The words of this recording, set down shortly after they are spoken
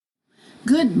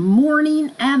Good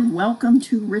morning and welcome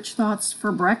to Rich Thoughts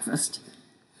for Breakfast.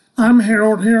 I'm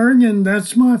Harold Herring, and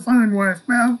that's my fine wife,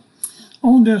 Beth,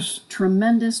 on this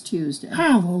Tremendous Tuesday.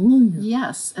 Hallelujah.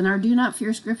 Yes, and our Do Not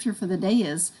Fear scripture for the day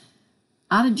is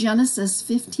out of Genesis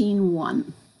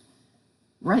 15:1.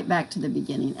 Right back to the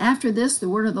beginning. After this, the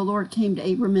word of the Lord came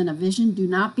to Abram in a vision. Do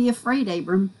not be afraid,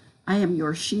 Abram. I am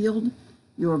your shield,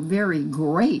 your very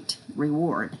great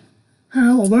reward.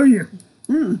 Hallelujah.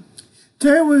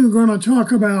 Today we're going to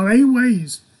talk about 8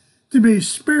 ways to be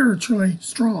spiritually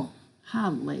strong.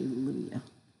 Hallelujah.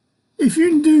 If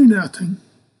you do nothing,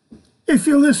 if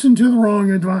you listen to the wrong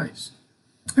advice,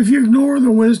 if you ignore the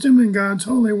wisdom in God's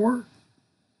holy word,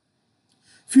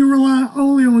 if you rely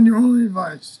only on your own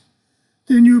advice,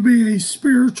 then you'll be a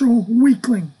spiritual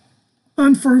weakling,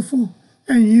 unfruitful,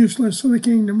 and useless for the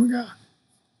kingdom of God,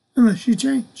 unless you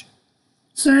change.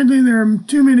 Sadly, there are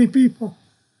too many people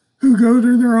who go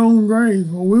to their own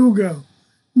grave, or will go,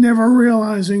 never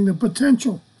realizing the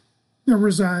potential that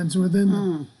resides within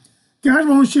them. God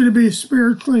wants you to be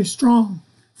spiritually strong,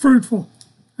 fruitful,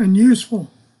 and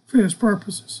useful for His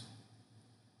purposes.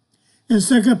 In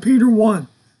 2 Peter 1,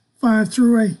 5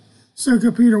 through 8,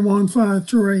 2 Peter 1, 5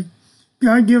 through 8,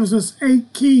 God gives us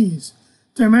 8 keys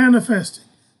to manifesting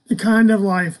the kind of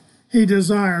life He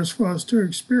desires for us to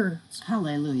experience.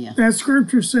 Hallelujah. That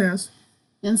scripture says,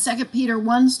 In 2 Peter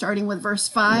 1, starting with verse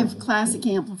 5, Classic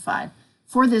Amplified,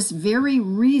 for this very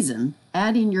reason,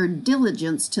 adding your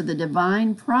diligence to the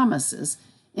divine promises,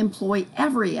 employ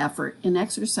every effort in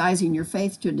exercising your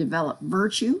faith to develop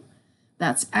virtue,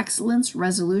 that's excellence,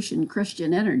 resolution,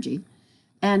 Christian energy,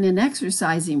 and in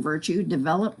exercising virtue,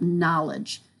 develop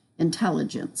knowledge,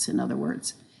 intelligence, in other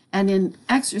words, and in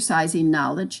exercising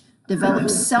knowledge, develop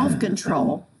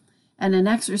self-control, and in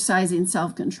exercising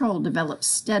self-control, develop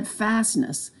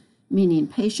steadfastness, meaning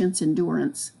patience,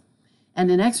 endurance.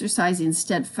 And in exercising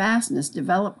steadfastness,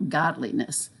 develop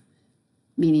godliness,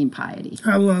 meaning piety.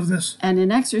 I love this. And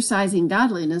in exercising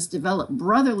godliness, develop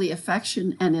brotherly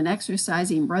affection. And in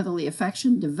exercising brotherly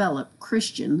affection, develop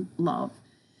Christian love.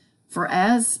 For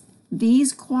as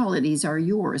these qualities are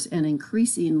yours and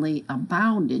increasingly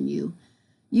abound in you,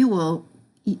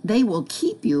 they will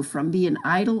keep you from being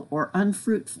idle or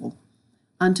unfruitful,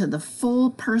 unto the full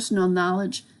personal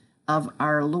knowledge of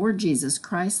our Lord Jesus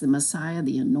Christ, the Messiah,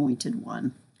 the Anointed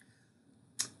One.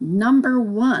 Number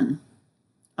 1,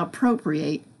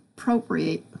 appropriate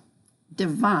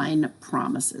divine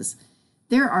promises.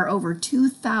 There are over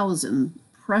 2,000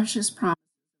 precious promises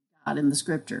of God in the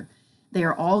Scripture. They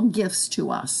are all gifts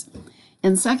to us.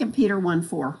 In 2 Peter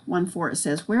 1:4, it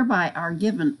says, whereby are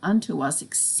given unto us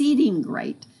exceeding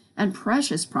great and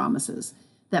precious promises,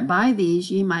 that by these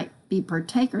ye might be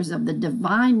partakers of the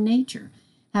divine nature,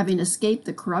 having escaped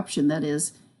the corruption that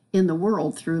is in the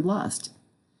world through lust.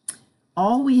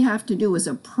 All we have to do is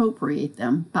appropriate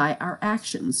them by our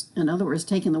actions. In other words,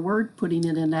 taking the word, putting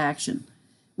it into action.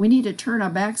 We need to turn our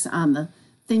backs on the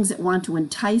things that want to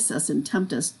entice us and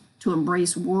tempt us to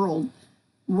embrace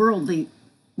worldly,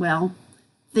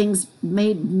 things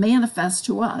made manifest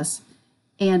to us,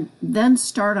 and then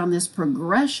start on this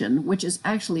progression, which is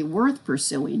actually worth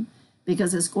pursuing,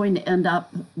 because it's going to end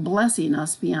up blessing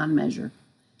us beyond measure.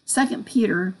 2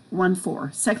 Peter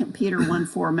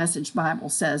 1:4 Message Bible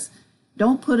says,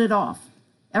 don't put it off.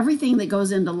 Everything that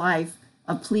goes into life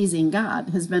of pleasing God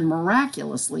has been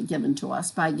miraculously given to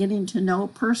us by getting to know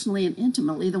personally and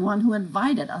intimately the one who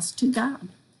invited us to God.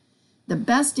 The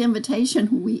best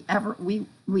invitation we ever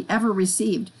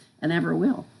received and ever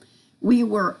will. We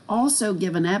were also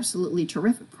given absolutely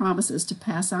terrific promises to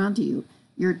pass on to you,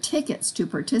 your tickets to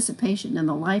participation in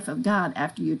the life of God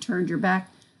after you turned your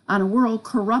back on a world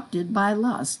corrupted by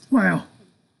lust. Wow.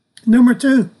 Number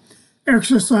 2,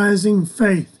 exercising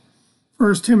faith.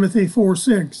 1 Timothy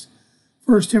 4:6.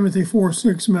 1 Timothy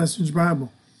 4:6 Message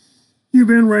Bible. You've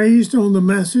been raised on the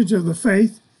message of the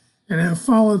faith and have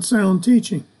followed sound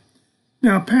teaching.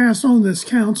 Now pass on this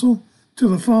counsel to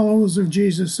the followers of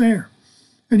Jesus there,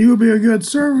 and you will be a good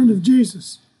servant of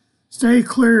Jesus. Stay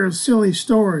clear of silly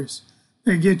stories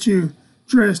that get you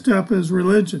dressed up as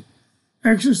religion.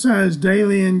 Exercise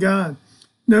daily in God.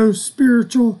 No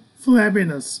spiritual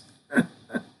flabbiness.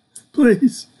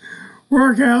 Please,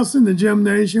 workouts in the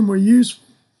gymnasium were useful,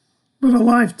 but a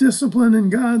life discipline in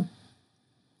God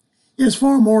is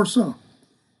far more so,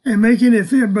 and making it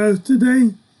fit both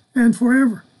today and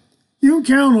forever. You can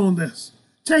count on this.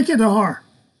 Take it to heart.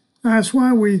 That's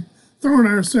why we've thrown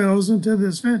ourselves into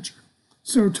this venture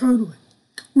so totally.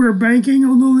 We're banking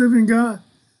on the living God,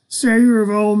 Savior of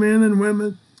all men and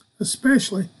women,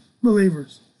 especially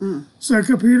believers.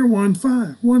 2 Peter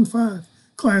 1:5,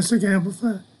 Classic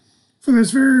Amplified. For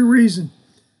this very reason,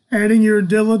 adding your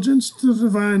diligence to the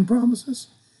divine promises,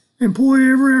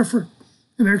 employ every effort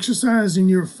in exercising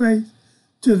your faith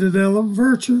to develop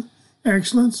virtue,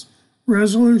 excellence,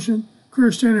 resolution,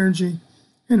 Christian energy,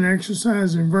 and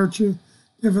exercising virtue,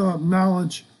 develop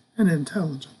knowledge and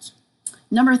intelligence.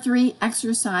 Number 3,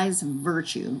 exercise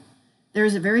virtue. There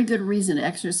is a very good reason to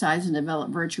exercise and develop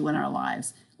virtue in our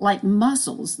lives. Like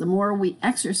muscles, the more we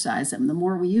exercise them, the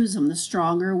more we use them, the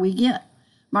stronger we get.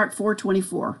 Mark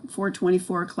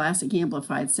 4:24 Classic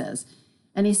Amplified says,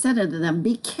 "And he said unto them,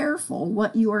 Be careful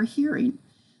what you are hearing.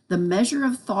 The measure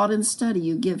of thought and study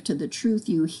you give to the truth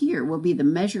you hear will be the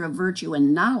measure of virtue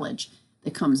and knowledge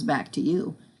that comes back to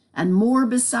you. And more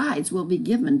besides will be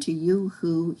given to you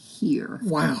who hear."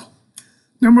 Wow.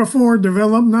 Number 4,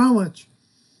 develop knowledge.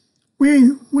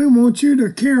 We want you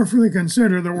to carefully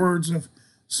consider the words of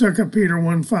 2 Peter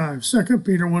 1:5. 2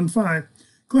 Peter 1:5,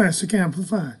 Classic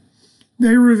Amplified.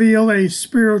 They reveal a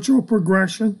spiritual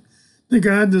progression that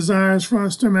God desires for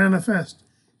us to manifest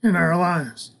in our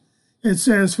lives. It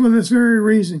says, for this very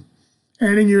reason,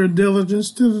 adding your diligence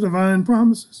to the divine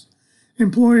promises,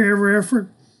 employ every effort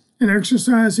in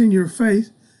exercising your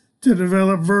faith to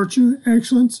develop virtue,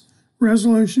 excellence,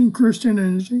 resolution, Christian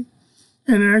energy,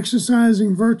 and in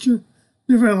exercising virtue,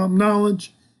 develop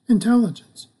knowledge,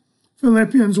 intelligence.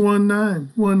 Philippians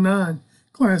 1:9,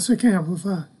 Classic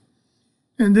Amplified.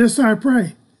 And this I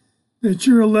pray, that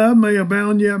your love may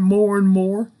abound yet more and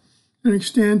more, and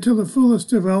extend to the fullest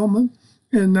development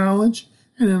in knowledge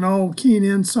and in all keen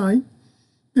insight,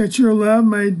 that your love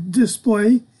may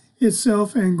display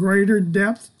itself in greater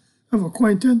depth of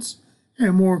acquaintance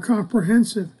and more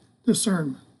comprehensive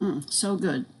discernment. So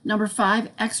good. Number 5,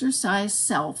 exercise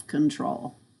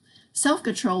self-control.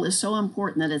 Self-control is so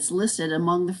important that it's listed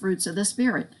among the fruits of the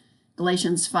Spirit.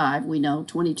 Galatians 5, we know,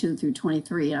 22 through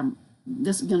 23.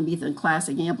 This is going to be the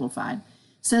Classic Amplified.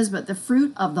 Says, but the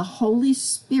fruit of the Holy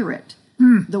Spirit,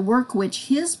 the work which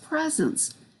his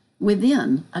presence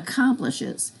within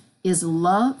accomplishes, is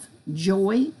love,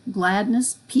 joy,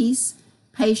 gladness, peace,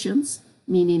 patience,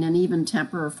 meaning an even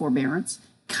temper or forbearance,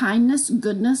 kindness,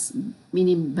 goodness,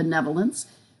 meaning benevolence,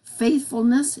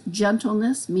 faithfulness,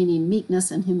 gentleness, meaning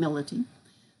meekness and humility,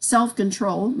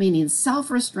 self-control, meaning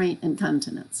self-restraint and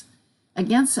continence.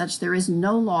 Against such there is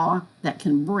no law that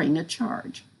can bring a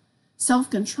charge.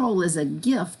 Self-control is a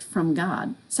gift from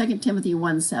God. 2 Timothy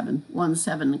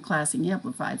 1:7 Classic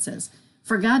Amplified says,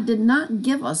 for God did not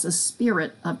give us a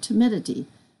spirit of timidity,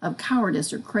 of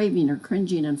cowardice or craving or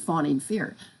cringing and fawning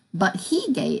fear, but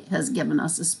he has given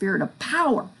us a spirit of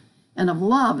power and of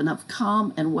love and of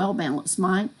calm and well-balanced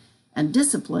mind and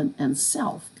discipline and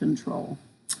self-control.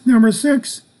 Number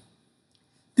 6,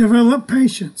 develop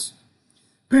patience.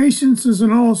 Patience is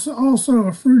also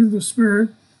a fruit of the Spirit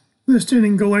listed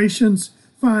in Galatians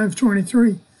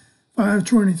 5:23.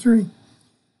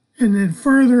 And then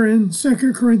further in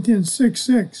 2 Corinthians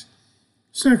 6:6.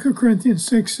 2 Corinthians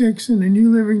 6:6 in the New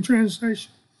Living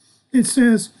Translation. It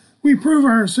says, we prove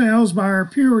ourselves by our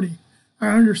purity,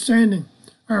 our understanding,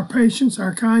 our patience,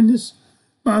 our kindness,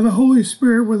 by the Holy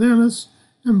Spirit within us,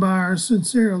 and by our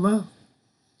sincere love.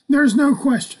 There's no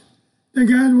question that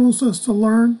God wants us to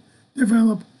learn,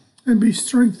 develop, and be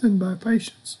strengthened by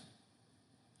patience.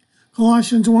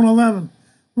 Colossians 1:11,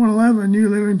 New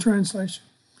Living Translation.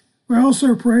 We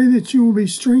also pray that you will be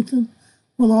strengthened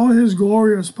with all his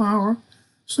glorious power,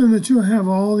 so that you'll have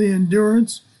all the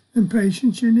endurance and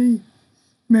patience you need.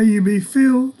 May you be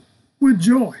filled with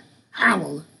joy.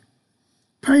 Hallelujah.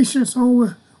 Patience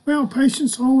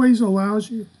always allows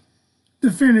you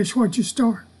to finish what you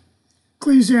start.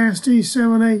 Ecclesiastes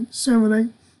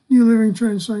 7:8, New Living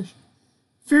Translation.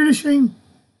 Finishing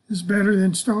is better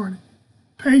than starting.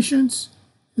 Patience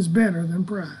is better than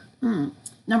pride.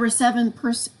 Number 7,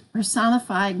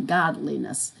 personify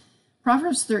godliness.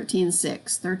 Proverbs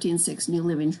 13:6 New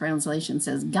Living Translation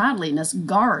says, godliness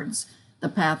guards the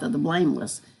path of the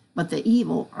blameless, but the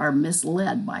evil are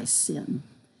misled by sin.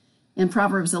 In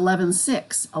Proverbs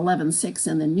 11:6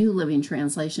 in the New Living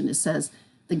Translation, it says,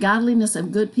 the godliness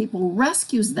of good people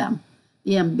rescues them.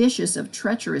 The ambitious of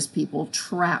treacherous people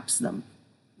traps them.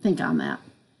 Think on that.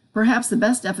 Perhaps the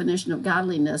best definition of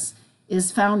godliness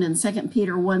is found in 2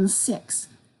 Peter 1:6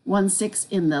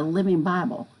 in the Living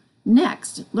Bible.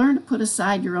 Next, learn to put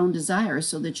aside your own desires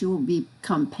so that you will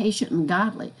become patient and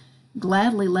godly,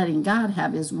 gladly letting God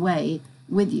have his way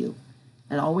with you.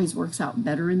 It always works out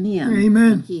better in the end.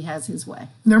 Amen. When he has his way.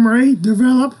 Number 8,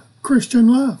 develop Christian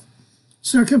love.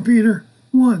 2 Peter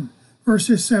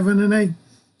 1:7 and 8.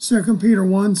 2 Peter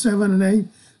 1:7 and 8,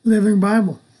 Living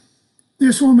Bible.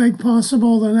 This will make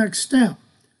possible the next step,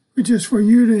 which is for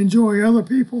you to enjoy other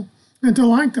people and to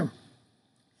like them.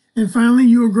 And finally,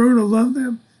 you will grow to love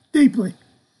them deeply.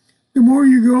 The more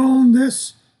you go on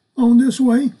this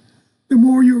way, the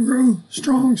more you'll grow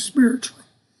strong spiritually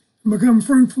and become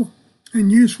fruitful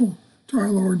and useful to our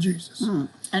Lord Jesus.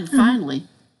 And finally,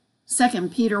 2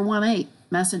 Peter 1:8,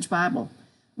 Message Bible.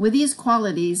 With these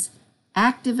qualities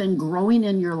active and growing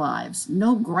in your lives,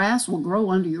 no grass will grow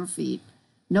under your feet.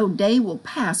 No day will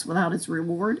pass without its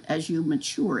reward as you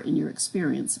mature in your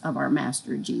experience of our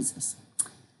Master Jesus.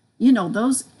 You know,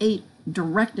 those 8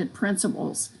 directed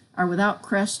principles are without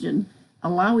question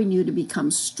allowing you to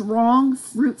become strong,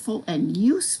 fruitful, and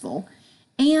useful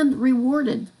and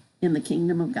rewarded in the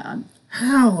kingdom of God.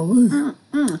 Hallelujah.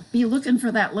 Be looking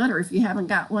for that letter. If you haven't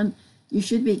got one, you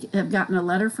should have gotten a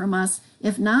letter from us.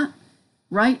 If not,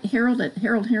 write Harold at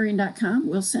haroldherring.com.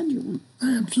 We'll send you one.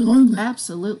 Absolutely.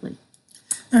 Absolutely.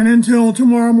 And until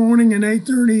tomorrow morning at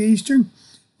 8:30 Eastern,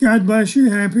 God bless you.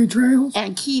 Happy trails.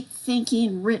 And keep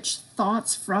thinking rich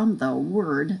thoughts from the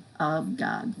Word of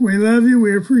God. We love you.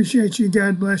 We appreciate you.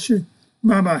 God bless you.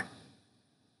 Bye-bye.